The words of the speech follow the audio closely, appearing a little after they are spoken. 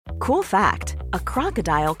Cool fact, a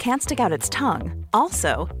crocodile can't stick out its tongue.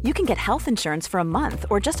 Also, you can get health insurance for a month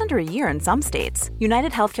or just under a year in some states.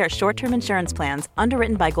 United Healthcare short-term insurance plans,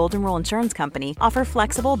 underwritten by Golden Rule Insurance Company, offer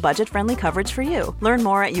flexible, budget-friendly coverage for you. Learn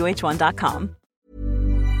more at uh1.com.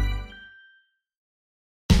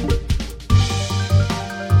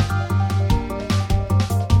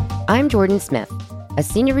 I'm Jordan Smith, a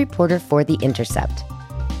senior reporter for The Intercept.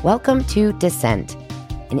 Welcome to Dissent,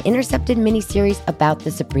 an Intercepted miniseries about the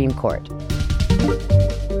Supreme Court.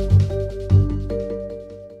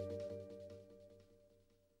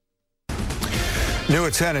 New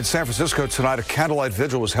at 10 in San Francisco tonight, a candlelight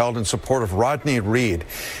vigil was held in support of Rodney Reed.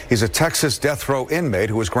 He's a Texas death row inmate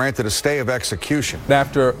who was granted a stay of execution.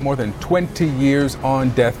 After more than 20 years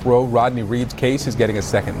on death row, Rodney Reed's case is getting a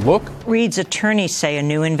second look. Reed's attorneys say a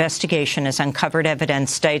new investigation has uncovered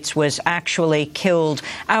evidence Stites was actually killed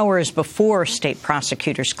hours before state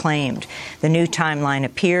prosecutors claimed. The new timeline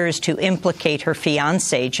appears to implicate her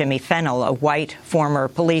fiancé, Jimmy Fennell, a white former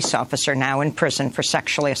police officer now in prison for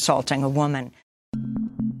sexually assaulting a woman.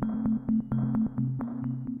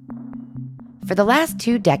 For the last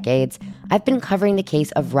 2 decades, I've been covering the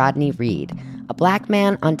case of Rodney Reed, a black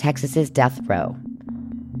man on Texas's death row.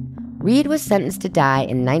 Reed was sentenced to die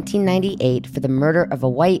in 1998 for the murder of a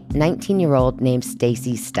white 19-year-old named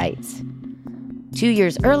Stacey Stites. 2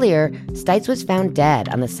 years earlier, Stites was found dead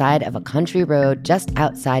on the side of a country road just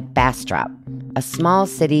outside Bastrop, a small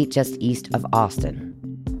city just east of Austin.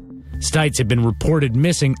 Stites had been reported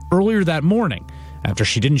missing earlier that morning after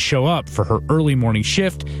she didn't show up for her early morning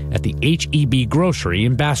shift at the H-E-B grocery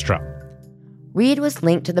in Bastrop. Reed was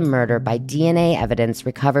linked to the murder by DNA evidence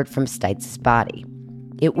recovered from Stites' body.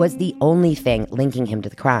 It was the only thing linking him to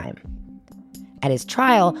the crime. At his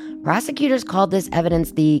trial, prosecutors called this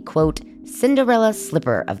evidence the, quote, Cinderella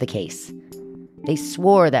slipper of the case. They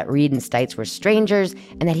swore that Reed and Stites were strangers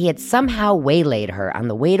and that he had somehow waylaid her on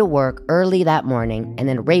the way to work early that morning and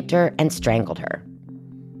then raped her and strangled her.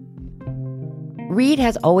 Reed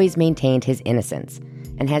has always maintained his innocence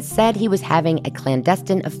and has said he was having a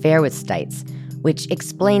clandestine affair with Stites, which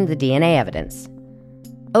explained the DNA evidence.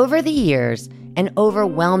 Over the years, an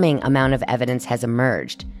overwhelming amount of evidence has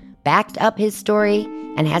emerged, backed up his story,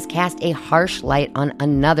 and has cast a harsh light on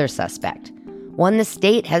another suspect, one the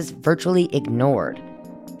state has virtually ignored.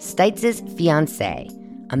 Stites' fiancé,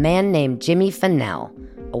 a man named Jimmy Fennell,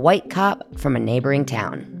 a white cop from a neighboring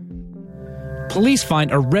town. Police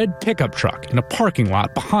find a red pickup truck in a parking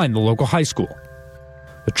lot behind the local high school.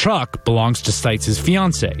 The truck belongs to Stites'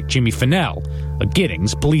 fiancé, Jimmy Fennell, a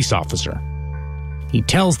Giddings police officer. He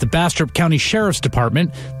tells the Bastrop County Sheriff's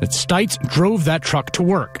Department that Stites drove that truck to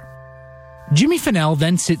work. Jimmy Fennell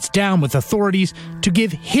then sits down with authorities to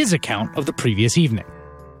give his account of the previous evening.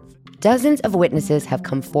 Dozens of witnesses have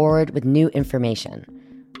come forward with new information.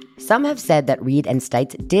 Some have said that Reed and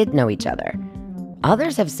Stites did know each other.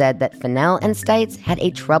 Others have said that Fennell and Stites had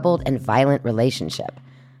a troubled and violent relationship,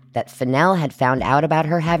 that Fennell had found out about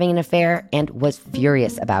her having an affair and was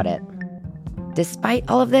furious about it. Despite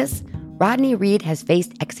all of this, Rodney Reed has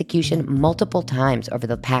faced execution multiple times over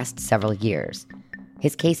the past several years.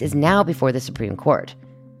 His case is now before the Supreme Court.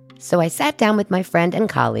 So I sat down with my friend and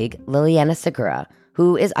colleague, Liliana Segura,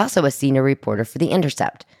 who is also a senior reporter for The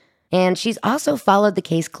Intercept. And she's also followed the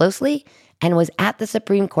case closely and was at the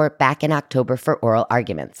Supreme Court back in October for oral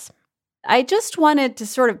arguments. I just wanted to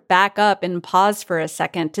sort of back up and pause for a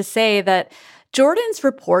second to say that Jordan's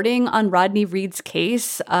reporting on Rodney Reed's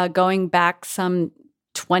case, going back some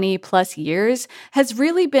 20 plus years, has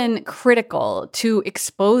really been critical to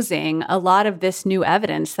exposing a lot of this new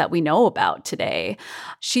evidence that we know about today.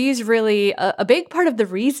 She's really a big part of the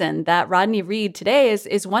reason that Rodney Reed today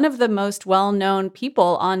is one of the most well-known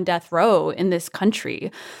people on death row in this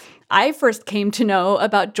country. I first came to know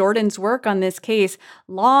about Jordan's work on this case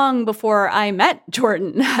long before I met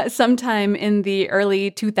Jordan, sometime in the early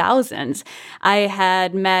 2000s. I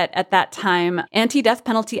had met, at that time, anti-death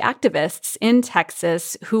penalty activists in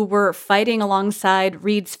Texas who were fighting alongside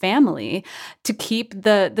Reed's family to keep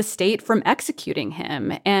the state from executing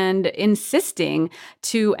him and insisting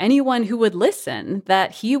to anyone who would listen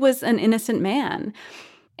that he was an innocent man.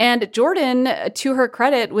 And Jordan, to her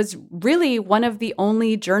credit, was really one of the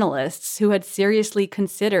only journalists who had seriously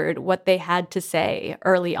considered what they had to say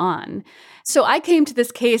early on. So I came to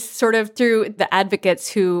this case sort of through the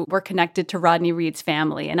advocates who were connected to Rodney Reed's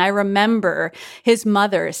family. And I remember his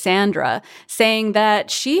mother, Sandra, saying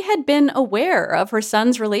that she had been aware of her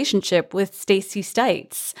son's relationship with Stacey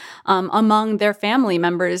Stites. Among their family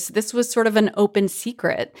members, this was sort of an open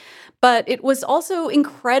secret. But it was also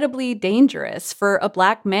incredibly dangerous for a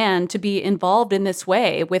Black man to be involved in this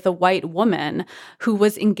way with a white woman who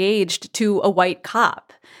was engaged to a white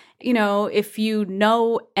cop. You know, if you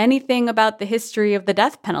know anything about the history of the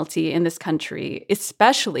death penalty in this country,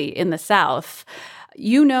 especially in the South,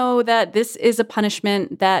 you know that this is a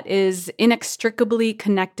punishment that is inextricably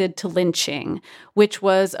connected to lynching, which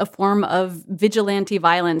was a form of vigilante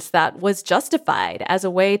violence that was justified as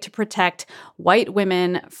a way to protect white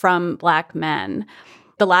women from Black men.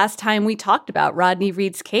 The last time we talked about Rodney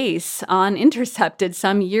Reed's case on Intercepted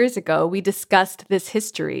some years ago, we discussed this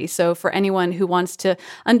history. So for anyone who wants to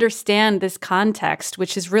understand this context,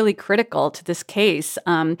 which is really critical to this case,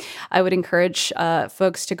 I would encourage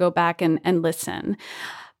folks to go back and listen.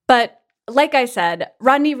 But like I said,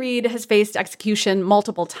 Rodney Reed has faced execution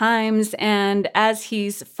multiple times, and as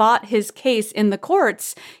he's fought his case in the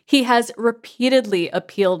courts, he has repeatedly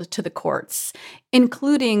appealed to the courts,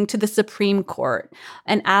 including to the Supreme Court,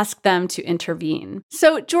 and asked them to intervene.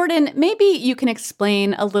 So, Jordan, maybe you can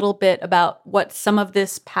explain a little bit about what some of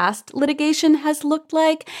this past litigation has looked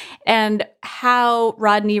like and how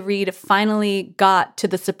Rodney Reed finally got to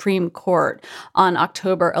the Supreme Court on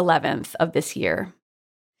October 11th of this year.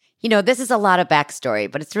 You know, this is a lot of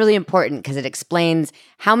backstory, but it's really important because it explains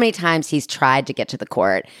how many times he's tried to get to the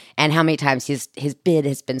court and how many times his bid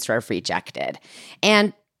has been sort of rejected.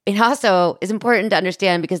 And it also is important to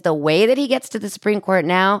understand because the way that he gets to the Supreme Court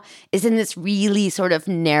now is in this really sort of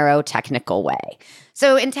narrow technical way.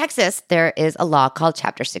 So in Texas, there is a law called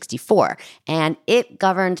Chapter 64, and it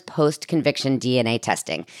governs post-conviction DNA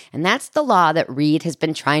testing. And that's the law that Reed has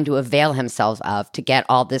been trying to avail himself of to get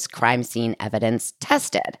all this crime scene evidence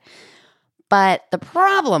tested. But the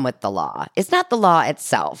problem with the law is not the law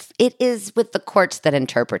itself. It is with the courts that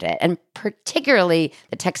interpret it, and particularly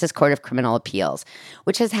the Texas Court of Criminal Appeals,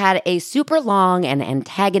 which has had a super long and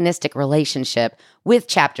antagonistic relationship with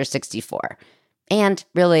Chapter 64, and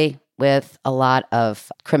really with a lot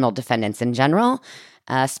of criminal defendants in general,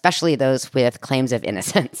 especially those with claims of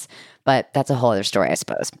innocence. But that's a whole other story, I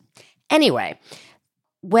suppose. Anyway,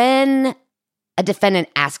 when a defendant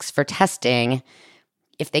asks for testing,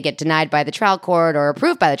 if they get denied by the trial court or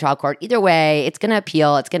approved by the trial court, either way, it's going to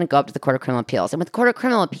appeal. It's going to go up to the Court of Criminal Appeals. And what the Court of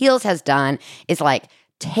Criminal Appeals has done is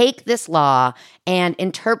take this law and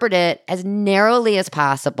interpret it as narrowly as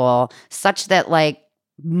possible such that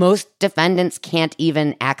most defendants can't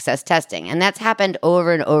even access testing. And that's happened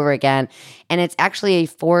over and over again. And it's actually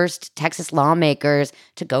forced Texas lawmakers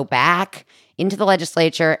to go back into the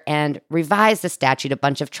legislature and revise the statute a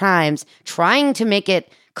bunch of times, trying to make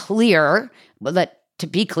it clear that, to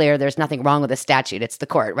be clear, there's nothing wrong with the statute. It's the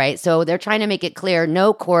court, right? So they're trying to make it clear,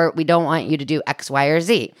 no court, we don't want you to do X, Y, or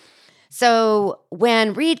Z. So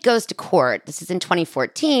when Reed goes to court, this is in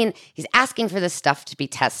 2014, he's asking for this stuff to be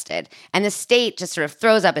tested. And the state just sort of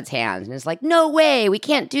throws up its hands and is like, no way, we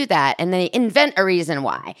can't do that. And they invent a reason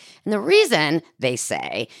why. And the reason, they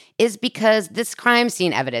say, is because this crime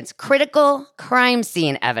scene evidence, critical crime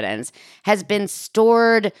scene evidence, has been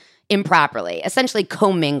stored improperly, essentially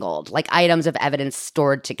commingled, like items of evidence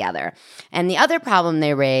stored together. And the other problem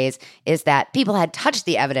they raise is that people had touched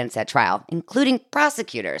the evidence at trial, including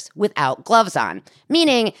prosecutors, without gloves on,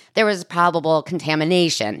 meaning there was probable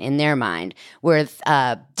contamination in their mind with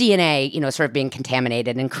DNA, sort of being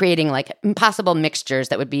contaminated and creating impossible mixtures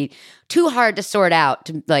that would be too hard to sort out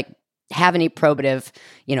to have any probative,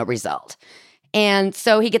 result. And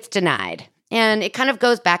so he gets denied. And it kind of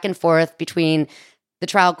goes back and forth between the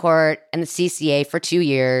trial court and the CCA for 2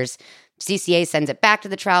 years. CCA sends it back to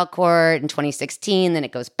the trial court in 2016, then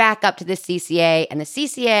it goes back up to the CCA, and the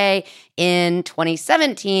CCA in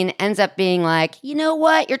 2017 ends up being like, you know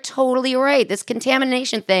what, you're totally right. This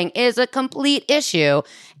contamination thing is a complete issue,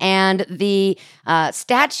 and the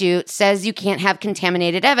statute says you can't have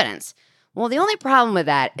contaminated evidence. Well, the only problem with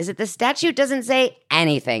that is that the statute doesn't say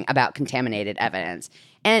anything about contaminated evidence.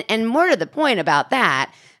 And more to the point about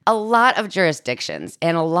that, a lot of jurisdictions,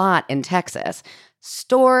 and a lot in Texas,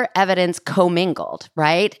 store evidence commingled,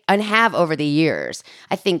 right? And have over the years.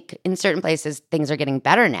 I think in certain places, things are getting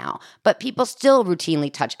better now, but people still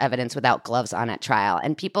routinely touch evidence without gloves on at trial.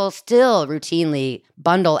 And people still routinely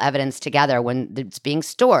bundle evidence together when it's being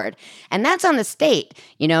stored. And that's on the state,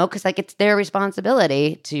 because it's their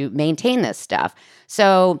responsibility to maintain this stuff.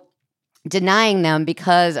 So denying them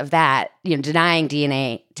because of that, denying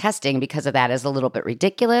DNA testing because of that is a little bit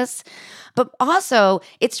ridiculous. But also,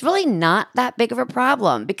 it's really not that big of a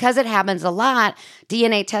problem because it happens a lot.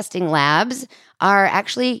 DNA testing labs are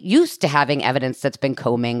actually used to having evidence that's been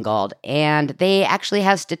commingled, and they actually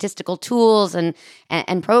have statistical tools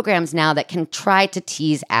and programs now that can try to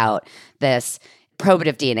tease out this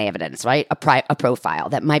probative DNA evidence, right? A profile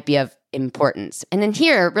that might be of importance. And in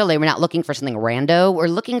here, really, we're not looking for something rando. We're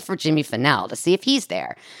looking for Jimmy Finnell to see if he's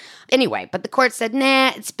there. Anyway, but the court said,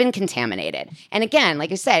 nah, it's been contaminated. And again,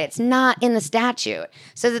 like I said, it's not in the statute.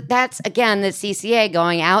 So that's, again, the CCA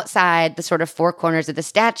going outside the sort of four corners of the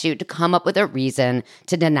statute to come up with a reason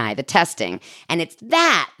to deny the testing. And it's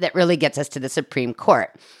that really gets us to the Supreme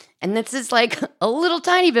Court. And this is like a little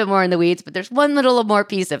tiny bit more in the weeds, but there's one little more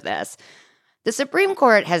piece of this. The Supreme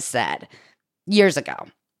Court has said years ago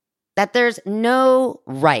that there's no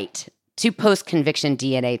right to post-conviction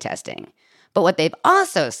DNA testing. But what they've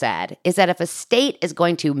also said is that if a state is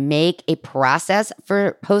going to make a process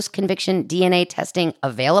for post-conviction DNA testing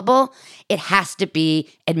available, it has to be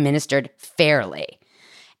administered fairly.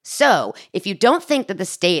 So if you don't think that the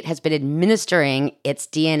state has been administering its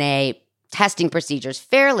DNA testing procedures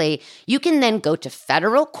fairly, you can then go to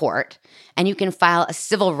federal court and you can file a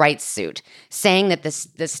civil rights suit saying that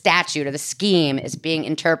the statute or the scheme is being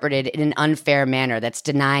interpreted in an unfair manner that's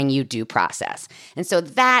denying you due process. And so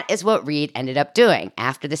that is what Reed ended up doing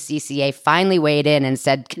after the CCA finally weighed in and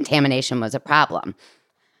said contamination was a problem.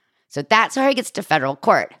 So that's how he gets to federal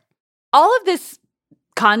court. All of this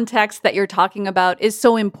context that you're talking about is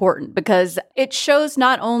so important because it shows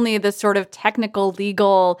not only the sort of technical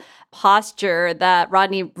legal posture that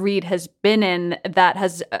Rodney Reed has been in that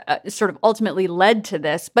has sort of ultimately led to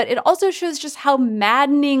this, but it also shows just how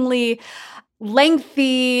maddeningly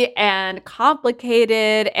lengthy and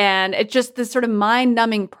complicated and it's just this sort of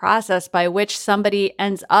mind-numbing process by which somebody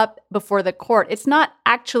ends up before the court. It's not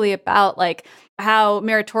actually about like how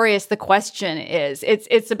meritorious the question is.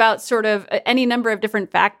 It's about sort of any number of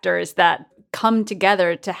different factors that come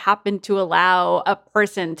together to happen to allow a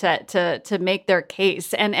person to make their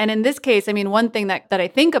case. And in this case, I mean, one thing that I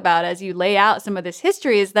think about as you lay out some of this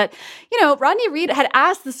history is that, Rodney Reed had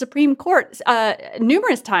asked the Supreme Court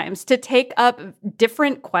numerous times to take up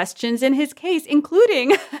different questions in his case,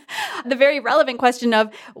 including the very relevant question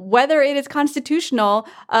of whether it is constitutional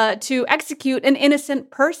to execute an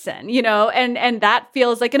innocent person, and that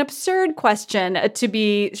feels like an absurd question to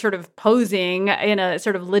be sort of posing in a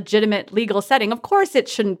sort of legitimate legal setting. Of course, it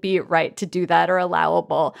shouldn't be right to do that or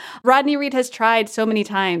allowable. Rodney Reed has tried so many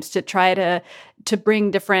times to try to bring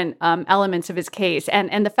different elements of his case.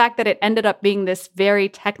 And the fact that it ended up being this very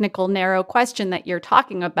technical, narrow question that you're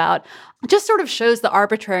talking about just sort of shows the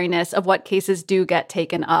arbitrariness of what cases do get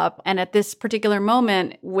taken up. And at this particular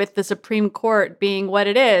moment, with the Supreme Court being what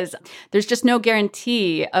it is, there's just no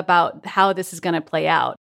guarantee about how this is going to play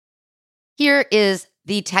out. Here is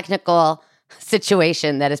the technical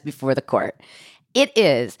situation that is before the court. It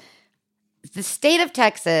is the state of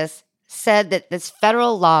Texas said that this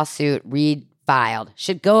federal lawsuit Reed filed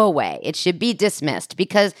should go away. It should be dismissed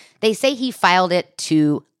because they say he filed it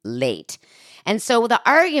too late. And so the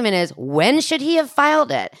argument is, when should he have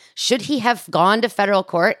filed it? Should he have gone to federal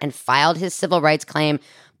court and filed his civil rights claim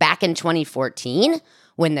back in 2014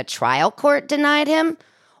 when the trial court denied him?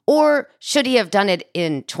 Or should he have done it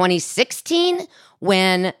in 2016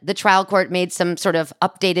 when the trial court made some sort of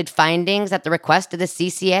updated findings at the request of the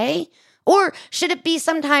CCA? Or should it be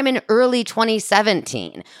sometime in early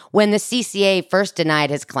 2017 when the CCA first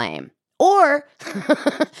denied his claim? Or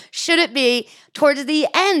should it be towards the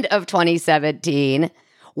end of 2017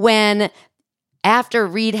 when, after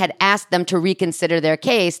Reed had asked them to reconsider their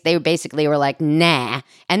case, they basically were like, nah.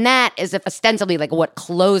 And that is ostensibly like what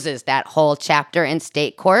closes that whole chapter in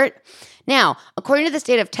state court. Now, according to the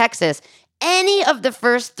state of Texas, any of the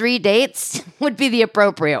first three dates would be the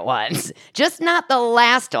appropriate ones, just not the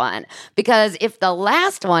last one. Because if the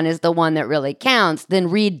last one is the one that really counts, then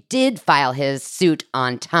Reed did file his suit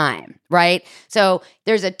on time, right? So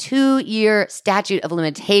there's a 2-year statute of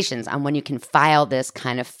limitations on when you can file this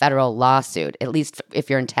kind of federal lawsuit, at least if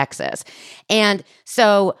you're in Texas. And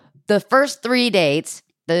so the first 3 dates,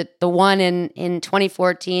 the one in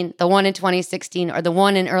 2014, the one in 2016, or the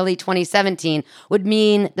one in early 2017 would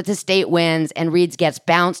mean that the state wins and Reed gets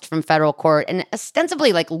bounced from federal court and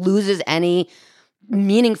ostensibly like loses any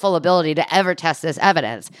meaningful ability to ever test this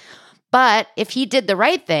evidence. But if he did the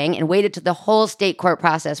right thing and waited till the whole state court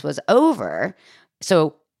process was over,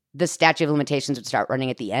 so the statute of limitations would start running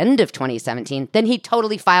at the end of 2017, then he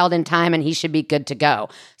totally filed in time and he should be good to go.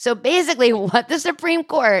 So basically what the Supreme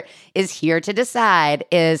Court is here to decide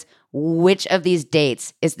is which of these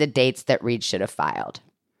dates is the dates that Reed should have filed.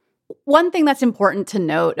 One thing that's important to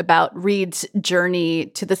note about Reed's journey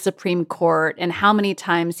to the Supreme Court and how many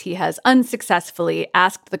times he has unsuccessfully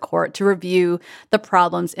asked the court to review the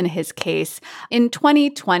problems in his case. In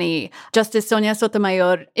 2020, Justice Sonia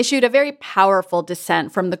Sotomayor issued a very powerful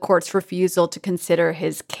dissent from the court's refusal to consider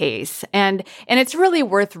his case. And it's really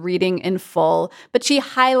worth reading in full, but she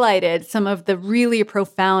highlighted some of the really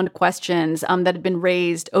profound questions that had been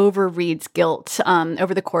raised over Reed's guilt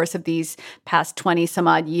over the course of these past 20 some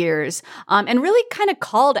odd years. And really kind of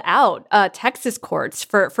called out Texas courts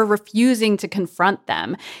for refusing to confront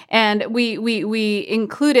them. And we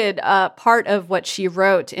included part of what she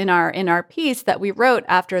wrote in our piece that we wrote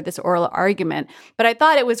after this oral argument. But I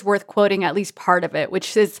thought it was worth quoting at least part of it,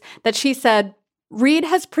 which is that she said, Reed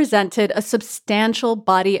has presented a substantial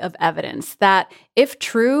body of evidence that, if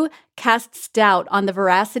true, casts doubt on the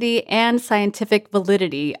veracity and scientific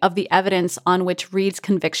validity of the evidence on which Reed's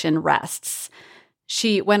conviction rests.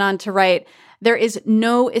 She went on to write, there is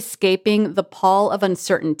no escaping the pall of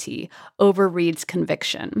uncertainty over Reed's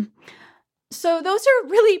conviction. So those are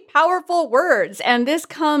really powerful words. And this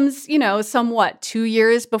comes, somewhat 2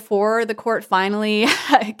 years before the court finally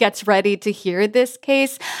gets ready to hear this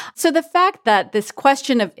case. So the fact that this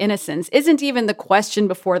question of innocence isn't even the question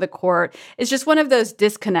before the court is just one of those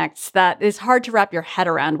disconnects that is hard to wrap your head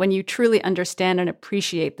around when you truly understand and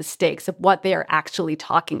appreciate the stakes of what they are actually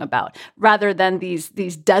talking about, rather than these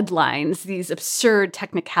deadlines, these absurd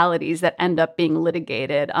technicalities that end up being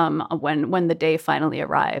litigated when the day finally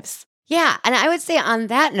arrives. Yeah, and I would say on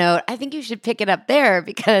that note, I think you should pick it up there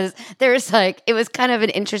because it was kind of an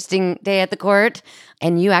interesting day at the court,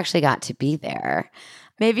 and you actually got to be there.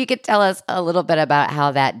 Maybe you could tell us a little bit about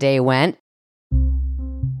how that day went.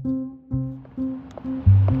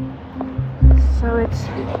 So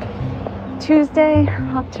it's Tuesday,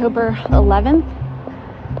 October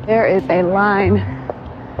 11th. There is a line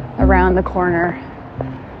around the corner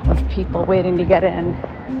of people waiting to get in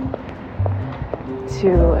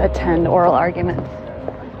to attend oral arguments.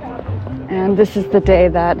 And this is the day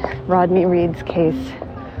that Rodney Reed's case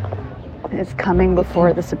is coming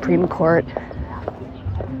before the Supreme Court.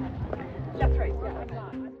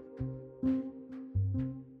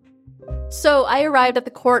 So I arrived at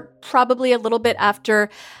the court probably a little bit after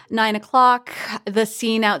 9 o'clock. The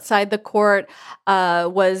scene outside the court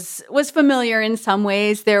was familiar in some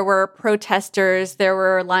ways. There were protesters, there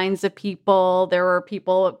were lines of people, there were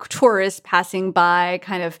tourists passing by,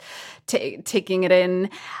 kind of taking it in.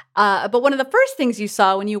 But one of the first things you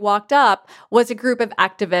saw when you walked up was a group of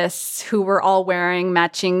activists who were all wearing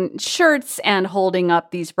matching shirts and holding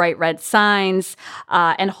up these bright red signs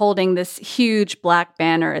and holding this huge black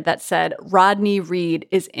banner that said, Rodney Reed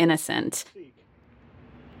is innocent.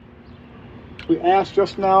 We asked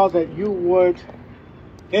just now that you would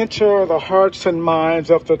enter the hearts and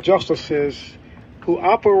minds of the justices who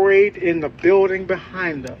operate in the building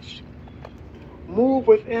behind us. Move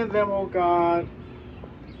within them, O God,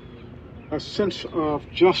 a sense of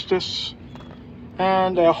justice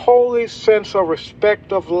and a holy sense of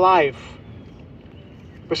respect of life,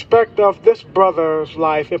 respect of this brother's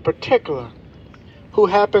life in particular, who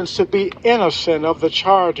happens to be innocent of the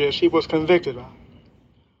charges he was convicted of.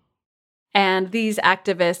 And these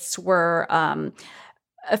activists were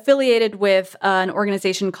affiliated with an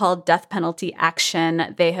organization called Death Penalty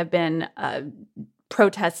Action. They have been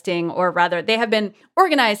protesting, or rather, they have been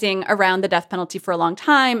organizing around the death penalty for a long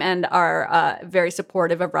time and are very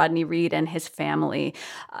supportive of Rodney Reed and his family.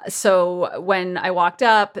 So when I walked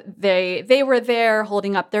up, they were there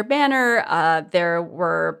holding up their banner. There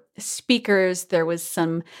were speakers, there was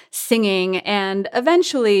some singing, and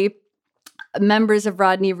eventually members of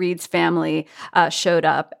Rodney Reed's family showed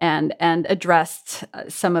up and addressed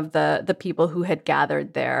some of the people who had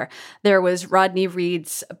gathered there. There was Rodney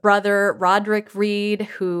Reed's brother, Roderick Reed,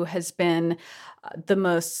 who has been the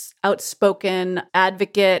most outspoken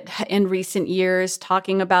advocate in recent years,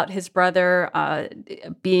 talking about his brother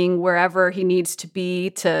being wherever he needs to be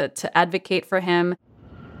to advocate for him.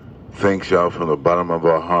 Thanks, y'all, from the bottom of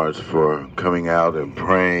our hearts for coming out and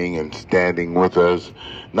praying and standing with us,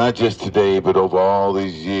 not just today, but over all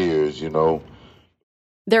these years,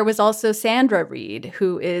 There was also Sandra Reed,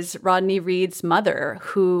 who is Rodney Reed's mother,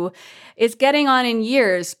 who is getting on in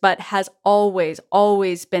years, but has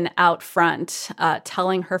always been out front,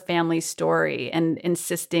 telling her family's story and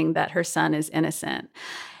insisting that her son is innocent.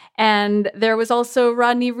 And there was also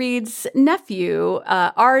Rodney Reed's nephew,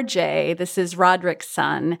 RJ. This is Roderick's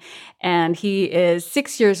son. And he is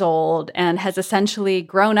 6 years old and has essentially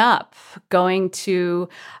grown up going to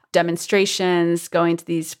demonstrations, going to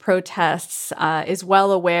these protests, is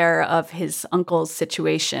well aware of his uncle's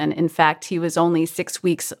situation. In fact, he was only 6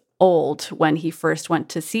 weeks old when he first went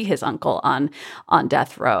to see his uncle on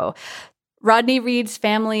death row. Rodney Reed's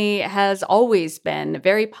family has always been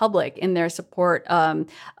very public in their support of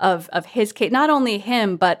his case, not only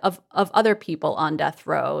him, but of other people on death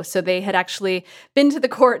row. So they had actually been to the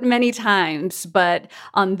court many times, but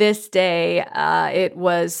on this day, it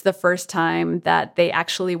was the first time that they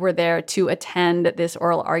actually were there to attend this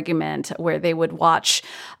oral argument where they would watch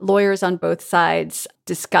lawyers on both sides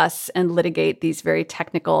discuss and litigate these very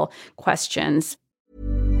technical questions.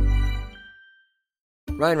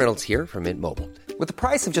 Ryan Reynolds here from Mint Mobile. With the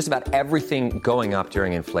price of just about everything going up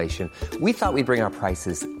during inflation, we thought we'd bring our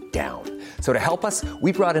prices down. So to help us,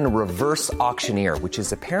 we brought in a reverse auctioneer, which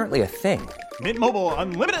is apparently a thing. Mint Mobile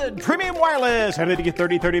Unlimited Premium Wireless. How to get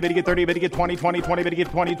 30, 30, bit to get 30, bit to get 20, 20, 20, bit to get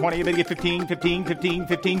 20, 20, bit to get 15, 15, 15,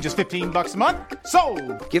 15, just $15 a month?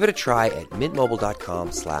 Sold! Give it a try at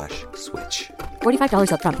mintmobile.com/switch.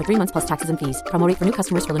 $45 up front for 3 months plus taxes and fees. Promo rate for new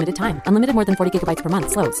customers for limited time. Unlimited more than 40 gigabytes per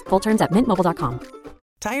month. Slows full terms at mintmobile.com.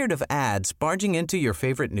 Tired of ads barging into your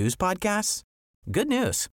favorite news podcasts? Good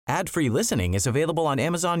news. Ad-free listening is available on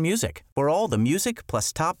Amazon Music for all the music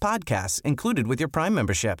plus top podcasts included with your Prime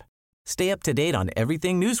membership. Stay up to date on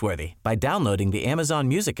everything newsworthy by downloading the Amazon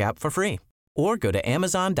Music app for free or go to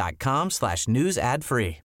amazon.com/news ad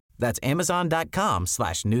free. That's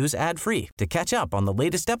amazon.com/news ad free to catch up on the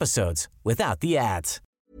latest episodes without the ads.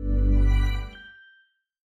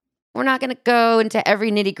 We're not going to go into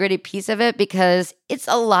every nitty-gritty piece of it because it's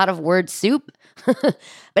a lot of word soup.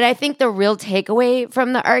 But I think the real takeaway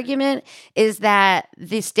from the argument is that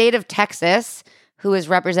the state of Texas, who is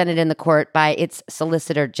represented in the court by its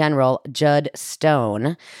Solicitor General, Judd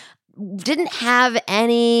Stone, didn't have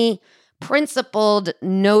any principled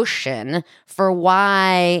notion for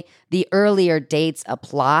why the earlier dates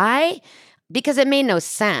apply. Because it made no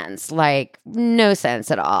sense, like no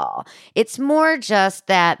sense at all. It's more just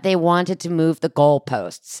that they wanted to move the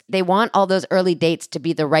goalposts. They want all those early dates to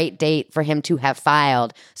be the right date for him to have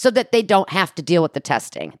filed so that they don't have to deal with the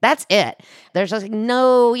testing. That's it. There's like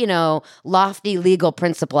no, lofty legal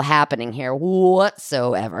principle happening here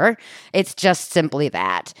whatsoever. It's just simply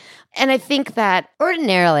that. And I think that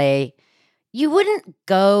ordinarily you wouldn't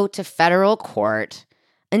go to federal court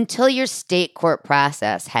until your state court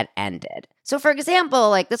process had ended. So, for example,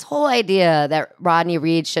 like this whole idea that Rodney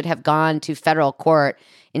Reed should have gone to federal court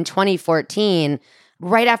in 2014,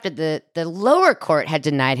 right after the lower court had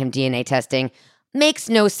denied him DNA testing, makes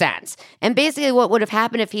no sense. And basically what would have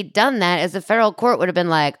happened if he'd done that is the federal court would have been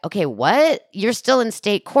like, okay, what? You're still in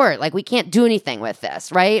state court. Like, we can't do anything with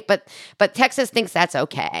this, right? But Texas thinks that's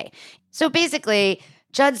okay. So basically,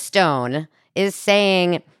 Judd Stone is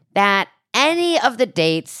saying that any of the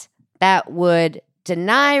dates that would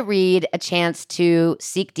deny Reed a chance to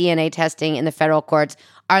seek DNA testing in the federal courts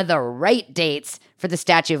are the right dates for the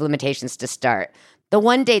statute of limitations to start. The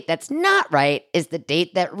one date that's not right is the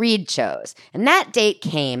date that Reed chose. And that date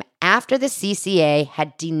came after the CCA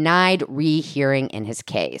had denied rehearing in his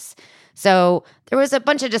case. So there was a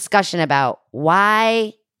bunch of discussion about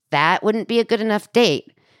why that wouldn't be a good enough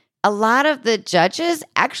date. A lot of the judges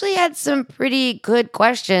actually had some pretty good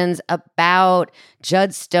questions about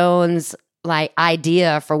Judd Stone's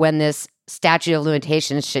idea for when this statute of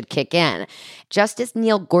limitations should kick in. Justice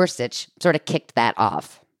Neil Gorsuch sort of kicked that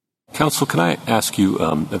off. Counsel, can I ask you,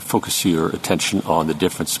 focus your attention on the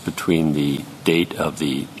difference between the date of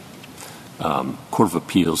the Court of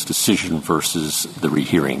Appeals decision versus the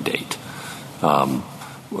rehearing date?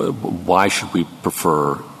 Why should we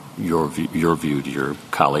prefer your view to your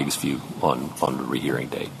colleague's view on the rehearing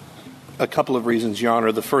date? A couple of reasons, Your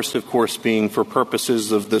Honor. The first, of course, being for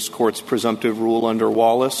purposes of this Court's presumptive rule under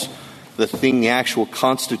Wallace, the actual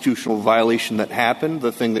constitutional violation that happened,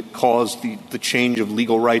 the thing that caused the change of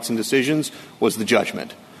legal rights and decisions was the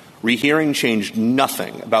judgment. Rehearing changed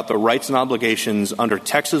nothing about the rights and obligations under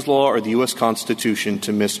Texas law or the U.S. Constitution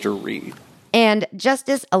to Mr. Reed. And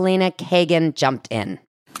Justice Elena Kagan jumped in.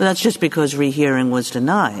 That's just because rehearing was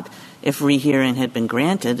denied. If rehearing had been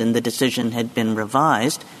granted and the decision had been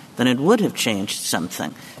revised, then it would have changed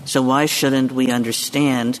something. So why shouldn't we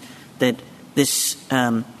understand that this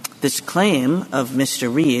claim of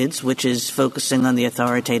Mr. Reed's, which is focusing on the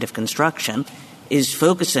authoritative construction, is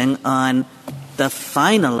focusing on the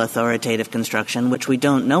final authoritative construction, which we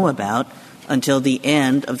don't know about, until the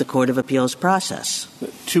end of the Court of Appeals process.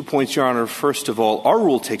 2 points, Your Honor. First of all, our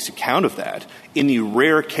rule takes account of that. In the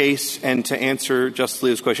rare case, and to answer Justice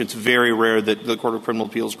Alito's question, it's very rare that the Court of Criminal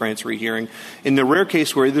Appeals grants rehearing. In the rare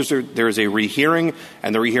case where there is a rehearing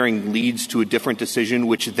and the rehearing leads to a different decision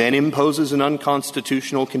which then imposes an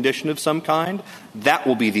unconstitutional condition of some kind, that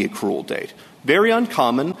will be the accrual date. Very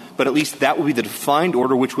uncommon, but at least that will be the defined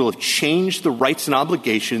order which will have changed the rights and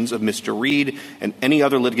obligations of Mr. Reed and any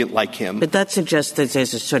other litigant like him. But that suggests that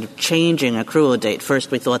there's a sort of changing accrual date.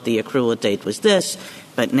 First we thought the accrual date was this,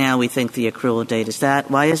 but now we think the accrual date is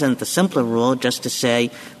that. Why isn't the simpler rule just to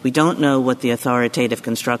say we don't know what the authoritative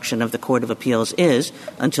construction of the Court of Appeals is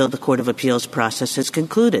until the Court of Appeals process is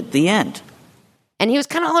concluded, the end? And he was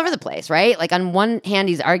kind of all over the place, right? Like on one hand,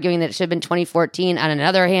 he's arguing that it should have been 2014. On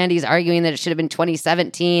another hand, he's arguing that it should have been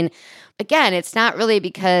 2017. Again, it's not really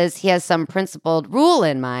because he has some principled rule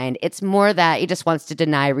in mind. It's more that he just wants to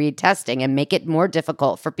deny Reed testing and make it more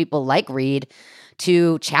difficult for people like Reed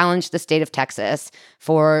to challenge the state of Texas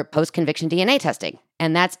for post-conviction DNA testing.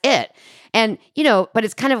 And that's it. And, but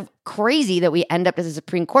it's kind of crazy that we end up as a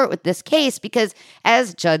Supreme Court with this case because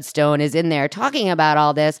as Judge Stone is in there talking about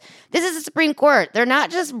all this is the Supreme Court. They're not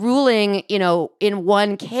just ruling, in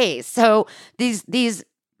one case. So these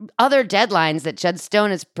other deadlines that Judge Stone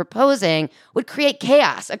is proposing would create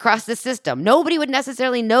chaos across the system. Nobody would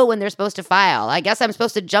necessarily know when they're supposed to file. I guess I'm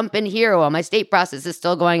supposed to jump in here while my state process is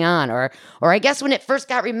still going on. Or I guess when it first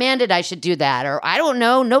got remanded, I should do that. Or I don't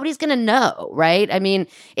know. Nobody's going to know, right? I mean,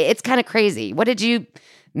 it's kind of crazy. What did you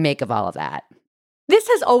make of all of that? This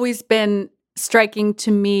has always been striking to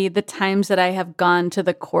me, the times that I have gone to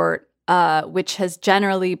the court, which has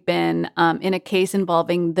generally been in a case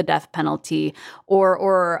involving the death penalty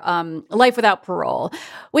or life without parole,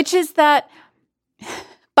 which is that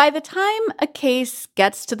by the time a case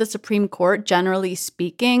gets to the Supreme Court, generally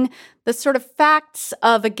speaking, the sort of facts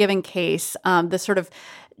of a given case, the sort of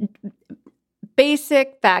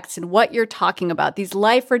basic facts and what you're talking about, these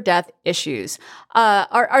life or death issues,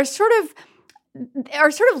 are sort of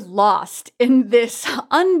lost in this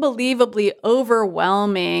unbelievably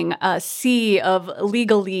overwhelming sea of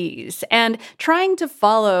legalese. And trying to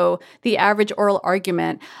follow the average oral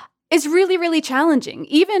argument is really, really challenging,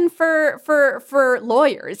 even for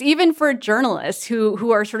lawyers, even for journalists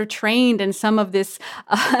who are sort of trained in some of this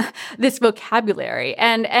this vocabulary.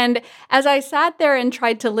 And as I sat there and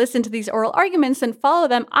tried to listen to these oral arguments and follow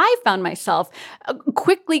them, I found myself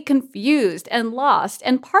quickly confused and lost.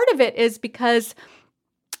 And part of it is because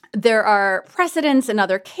there are precedents in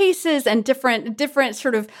other cases and different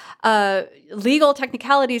sort of legal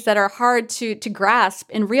technicalities that are hard to grasp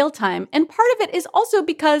in real time. And part of it is also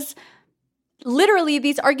because literally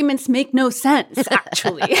these arguments make no sense,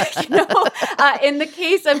 actually. In the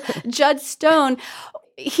case of Judge Stone,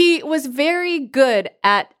 he was very good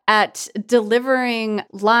at delivering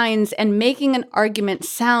lines and making an argument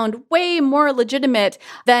sound way more legitimate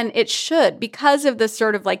than it should because of the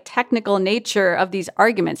sort of like technical nature of these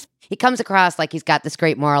arguments. He comes across like he's got this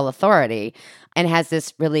great moral authority and has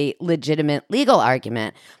this really legitimate legal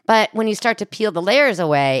argument. But when you start to peel the layers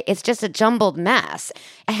away, it's just a jumbled mess.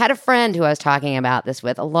 I had a friend who I was talking about this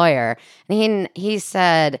with, a lawyer, and he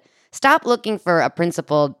said, stop looking for a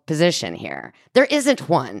principled position here. There isn't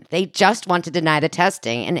one. They just want to deny the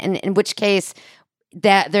testing, and in which case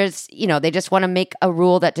that there's, they just want to make a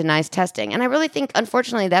rule that denies testing. And I really think,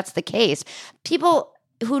 unfortunately, that's the case. People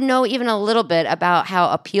who know even a little bit about how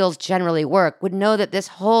appeals generally work would know that this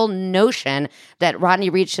whole notion that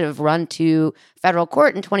Rodney Reed should have run to federal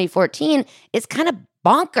court in 2014 is kind of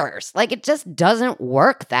bonkers. Like, it just doesn't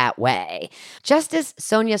work that way. Justice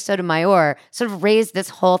Sonia Sotomayor sort of raised this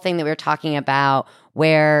whole thing that we were talking about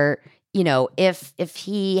where, if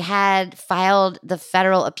he had filed the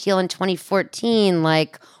federal appeal in 2014,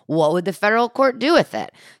 like, what would the federal court do with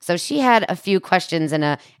it? So she had a few questions and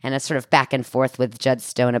a sort of back and forth with Judge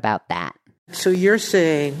Stone about that. So you're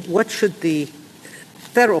saying, what should the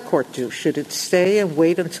federal court do? Should it stay and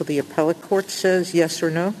wait until the appellate court says yes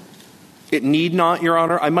or no? It need not, Your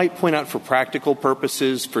Honor. I might point out for practical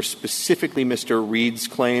purposes, for specifically Mr. Reed's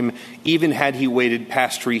claim, even had he waited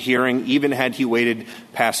past rehearing, even had he waited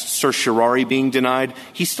past certiorari being denied,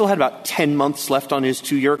 he still had about 10 months left on his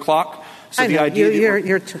 2-year clock. So I know.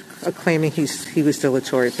 You're claiming he was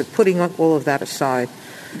dilatory, but putting all of that aside,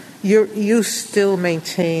 you still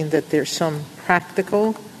maintain that there's some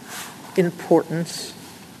practical importance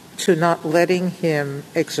to not letting him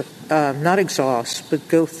not exhaust, but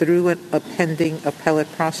go through a pending appellate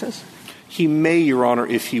process? He may, Your Honor,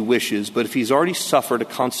 if he wishes, but if he's already suffered a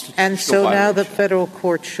constitutional And so violation, now the federal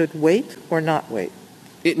court should wait or not wait?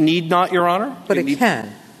 It need not, Your Honor. But it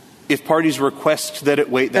can. If parties request that it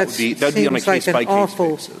wait, that would be on a case-by-case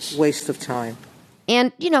basis. Waste of time.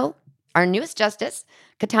 And, our newest justice,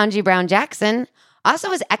 Ketanji Brown Jackson, also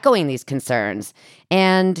was echoing these concerns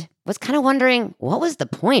and was kind of wondering, what was the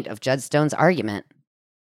point of Judge Stone's argument?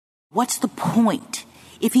 What's the point?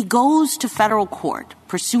 If he goes to federal court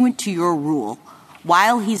pursuant to your rule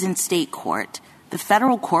while he's in state court, the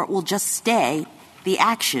federal court will just stay the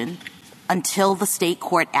action until the state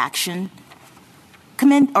court action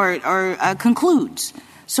concludes.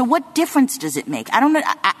 So what difference does it make?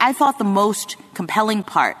 I thought the most compelling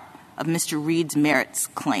part of Mr. Reed's merits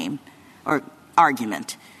claim or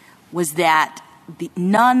argument was that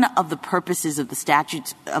none of the purposes of the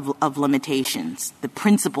statutes of limitations, the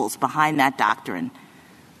principles behind that doctrine,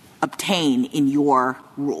 obtain in your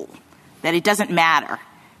rule. That it doesn't matter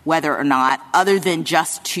whether or not, other than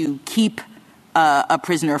just to keep a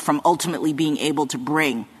prisoner from ultimately being able to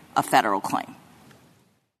bring a federal claim.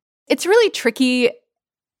 It's really tricky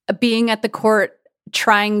being at the court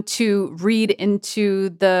trying to read into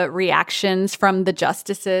the reactions from the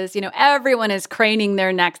justices. Everyone is craning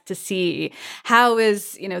their necks to see how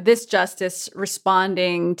is, this justice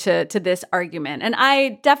responding to this argument. And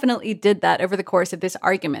I definitely did that over the course of this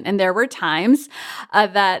argument. And there were times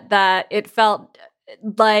that it felt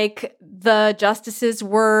like the justices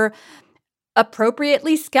were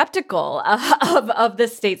appropriately skeptical of the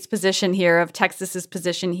state's position here, of Texas's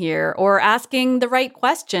position here, or asking the right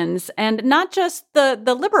questions, and not just the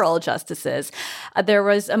liberal justices. There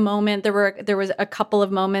was a couple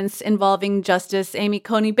of moments involving Justice Amy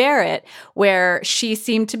Coney Barrett where she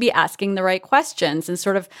seemed to be asking the right questions and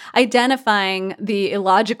sort of identifying the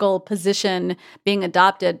illogical position being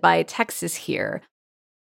adopted by Texas here.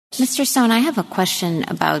 Mr. Stone, I have a question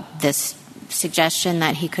about this suggestion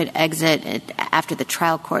that he could exit after the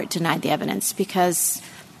trial court denied the evidence, because,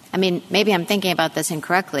 maybe I'm thinking about this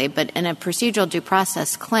incorrectly, but in a procedural due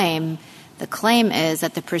process claim, the claim is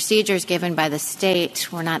that the procedures given by the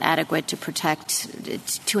state were not adequate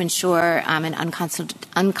to ensure an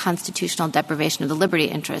unconstitutional deprivation of the liberty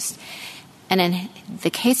interest. And in the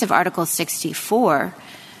case of Article 64,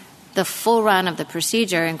 the full run of the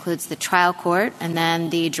procedure includes the trial court and then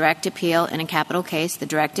the direct appeal in a capital case, the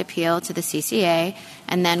direct appeal to the CCA,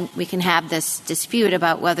 and then we can have this dispute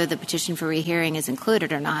about whether the petition for rehearing is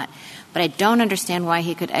included or not. But I don't understand why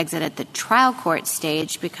he could exit at the trial court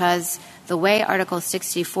stage, because the way Article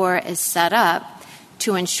 64 is set up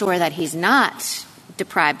to ensure that he's not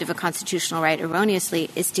deprived of a constitutional right erroneously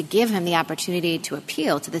is to give him the opportunity to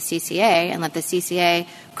appeal to the CCA and let the CCA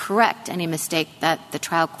correct any mistake that the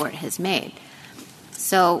trial court has made.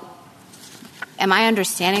 So am I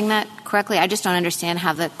understanding that correctly? I just don't understand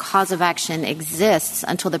how the cause of action exists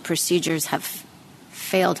until the procedures have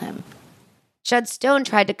failed him. Judge Stone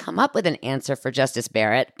tried to come up with an answer for Justice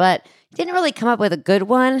Barrett, but didn't really come up with a good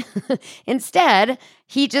one. Instead,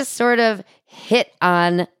 he just sort of hit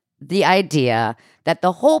on the idea that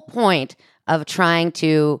the whole point of trying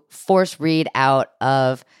to force Reed out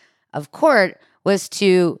of court was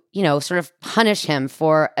to, sort of punish him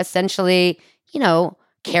for essentially,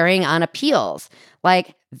 carrying on appeals.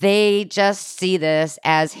 Like, they just see this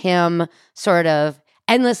as him sort of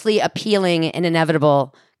endlessly appealing an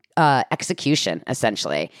inevitable execution,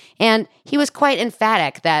 essentially. And he was quite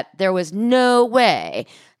emphatic that there was no way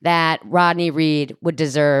that Rodney Reed would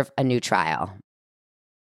deserve a new trial.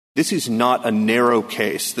 This is not a narrow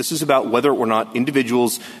case. This is about whether or not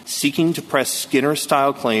individuals seeking to press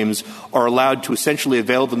Skinner-style claims are allowed to essentially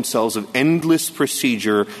avail themselves of endless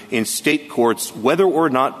procedure in state courts, whether or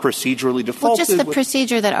not procedurally defaulted. Well, just the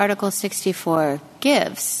procedure that Article 64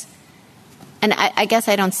 gives. And I guess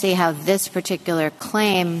I don't see how this particular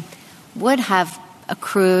claim would have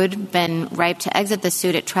been ripe to exit the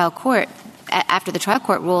suit at trial court after the trial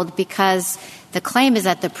court ruled, because the claim is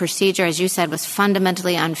that the procedure, as you said, was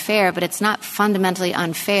fundamentally unfair, but it's not fundamentally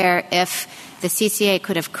unfair if the CCA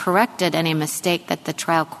could have corrected any mistake that the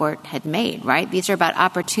trial court had made, right? These are about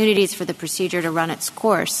opportunities for the procedure to run its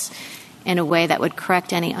course in a way that would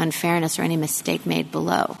correct any unfairness or any mistake made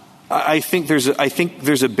below. I think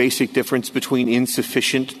there's a basic difference between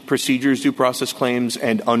insufficient procedures due process claims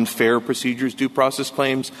and unfair procedures due process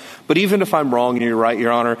claims. But even if I'm wrong and you're right,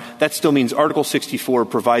 Your Honor, that still means Article 64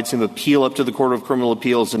 provides him appeal up to the Court of Criminal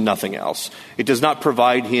Appeals and nothing else. It does not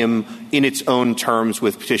provide him in its own terms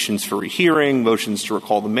with petitions for rehearing, motions to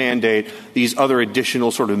recall the mandate, these other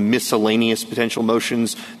additional sort of miscellaneous potential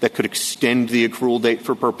motions that could extend the accrual date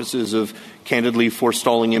for purposes of candidly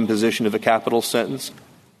forestalling imposition of a capital sentence.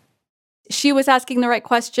 She was asking the right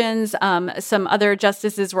questions. Some other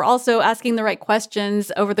justices were also asking the right questions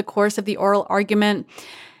over the course of the oral argument.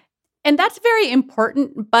 And that's very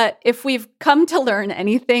important. But if we've come to learn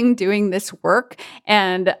anything doing this work,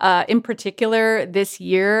 and in particular this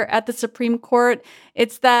year at the Supreme Court,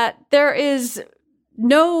 it's that there is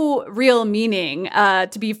no real meaning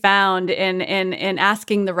to be found in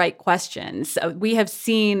asking the right questions. We have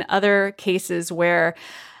seen other cases where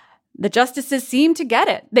the justices seem to get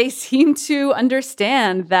it. They seem to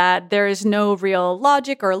understand that there is no real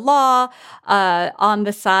logic or law on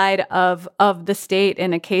the side of the state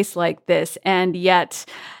in a case like this. And yet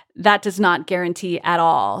that does not guarantee at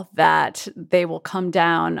all that they will come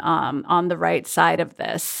down on the right side of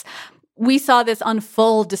this. We saw this on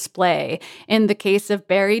full display in the case of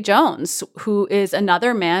Barry Jones, who is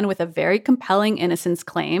another man with a very compelling innocence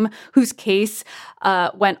claim, whose case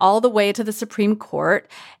went all the way to the Supreme Court.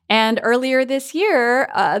 And earlier this year,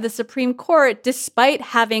 the Supreme Court, despite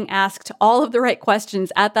having asked all of the right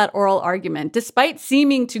questions at that oral argument, despite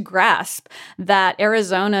seeming to grasp that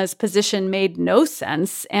Arizona's position made no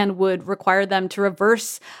sense and would require them to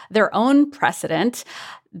reverse their own precedent,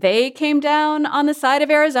 they came down on the side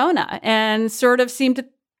of Arizona and sort of seemed to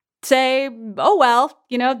say, oh, well,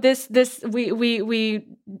 we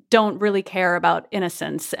don't really care about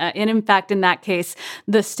innocence. And in fact, in that case,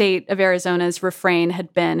 the state of Arizona's refrain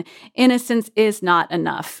had been, innocence is not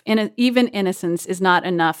enough. Even innocence is not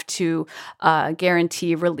enough to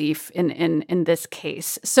guarantee relief in this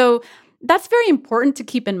case. So that's very important to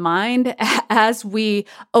keep in mind as we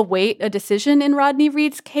await a decision in Rodney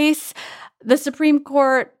Reed's case. The Supreme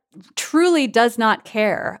Court truly does not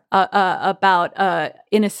care about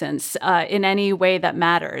innocence in any way that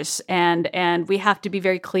matters. And we have to be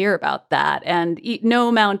very clear about that. And no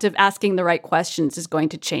amount of asking the right questions is going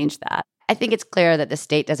to change that. I think it's clear that the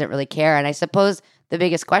state doesn't really care. And I suppose the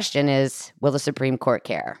biggest question is, will the Supreme Court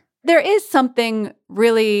care? There is something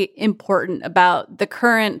really important about the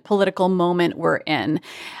current political moment we're in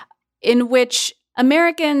which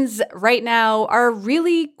Americans right now are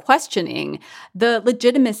really questioning the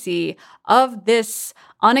legitimacy of this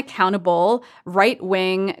unaccountable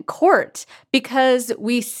right-wing court, because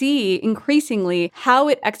we see increasingly how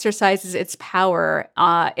it exercises its power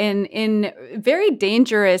in very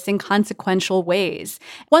dangerous and consequential ways.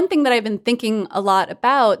 One thing that I've been thinking a lot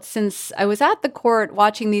about since I was at the court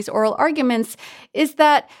watching these oral arguments is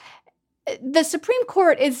that the Supreme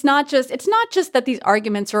Court it's not just that these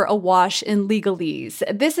arguments are awash in legalese.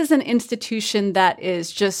 This is an institution that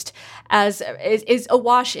is just is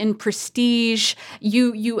awash in prestige.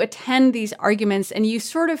 You attend these arguments and you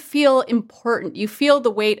sort of feel important. You feel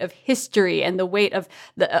the weight of history and the weight of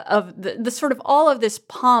the sort of all of this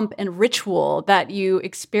pomp and ritual that you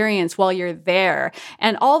experience while you're there,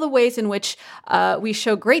 and all the ways in which we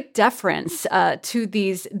show great deference to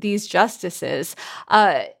these justices.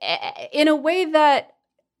 In a way that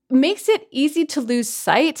makes it easy to lose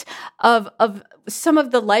sight of some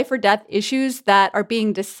of the life or death issues that are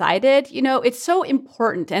being decided. It's so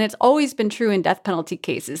important, and it's always been true in death penalty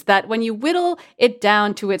cases, that when you whittle it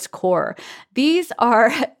down to its core, these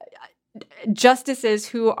are justices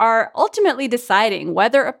who are ultimately deciding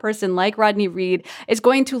whether a person like Rodney Reed is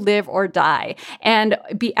going to live or die and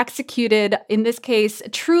be executed, in this case,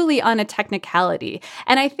 truly on a technicality.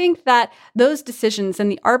 And I think that those decisions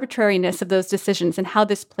and the arbitrariness of those decisions and how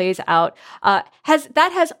this plays out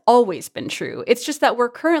has always been true. It's just that we're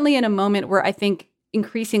currently in a moment where I think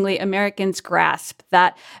increasingly Americans grasp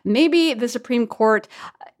that maybe the Supreme Court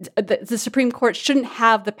shouldn't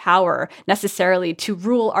have the power necessarily to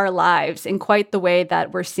rule our lives in quite the way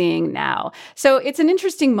that we're seeing now. So it's an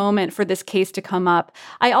interesting moment for this case to come up.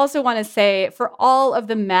 I also want to say, for all of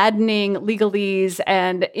the maddening legalese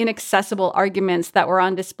and inaccessible arguments that were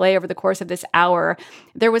on display over the course of this hour,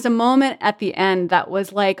 there was a moment at the end that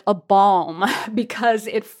was like a balm, because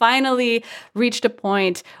it finally reached a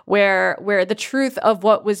point where the truth of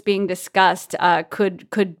what was being discussed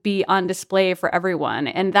could be on display for everyone.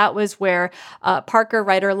 And that was where Parker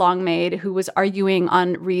Ryder-Longmaid, who was arguing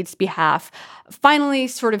on Reed's behalf, finally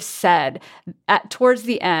sort of said towards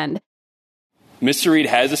the end, Mr. Reed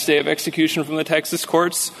has a stay of execution from the Texas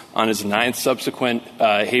courts on his 9th subsequent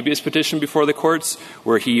habeas petition before the courts,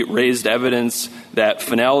 where he raised evidence that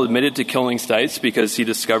Fennell admitted to killing Stites because he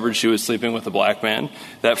discovered she was sleeping with a black man,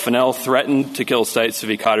 that Fennell threatened to kill Stites if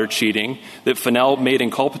he caught her cheating, that Fennell made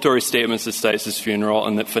inculpatory statements at Stites' funeral,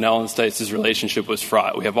 and that Fennell and Stites' relationship was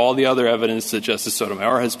fraught. We have all the other evidence that Justice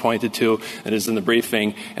Sotomayor has pointed to and is in the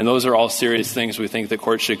briefing, and those are all serious things we think the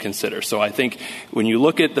court should consider. So I think when you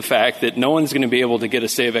look at the fact that no one's going to be able to get a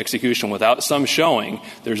stay of execution without some showing,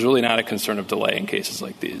 there's really not a concern of delay in cases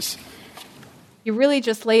like these. You really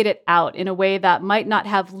just laid it out in a way that might not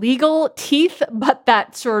have legal teeth, but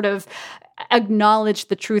that sort of acknowledge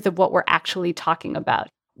the truth of what we're actually talking about,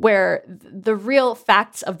 where the real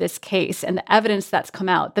facts of this case and the evidence that's come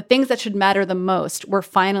out, the things that should matter the most, were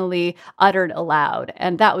finally uttered aloud.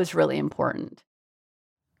 And that was really important.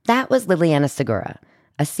 That was Liliana Segura,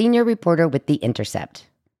 a senior reporter with The Intercept.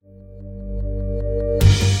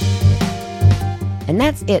 And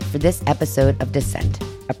that's it for this episode of Dissent,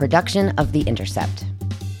 a production of The Intercept.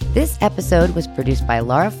 This episode was produced by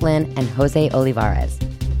Laura Flynn and Jose Olivares.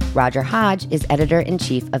 Roger Hodge is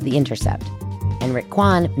editor-in-chief of The Intercept, and Rick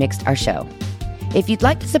Kwan mixed our show. If you'd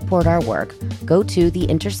like to support our work, go to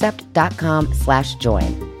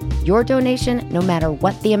theintercept.com/join. Your donation, no matter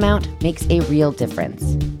what the amount, makes a real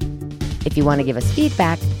difference. If you want to give us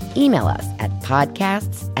feedback, email us at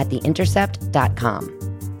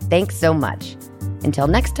podcasts@theintercept.com. Thanks so much. Until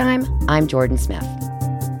next time, I'm Jordan Smith.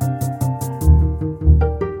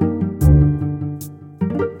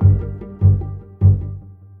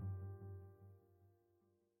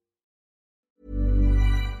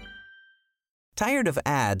 Tired of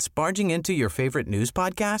ads barging into your favorite news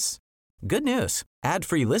podcasts? Good news.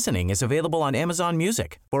 Ad-free listening is available on Amazon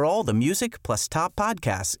Music for all the music plus top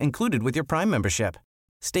podcasts included with your Prime membership.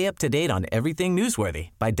 Stay up to date on everything newsworthy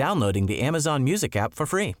by downloading the Amazon Music app for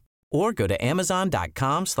free or go to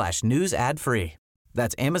amazon.com/news ad free.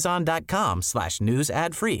 That's amazon.com/news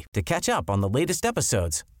ad free to catch up on the latest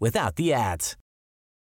episodes without the ads.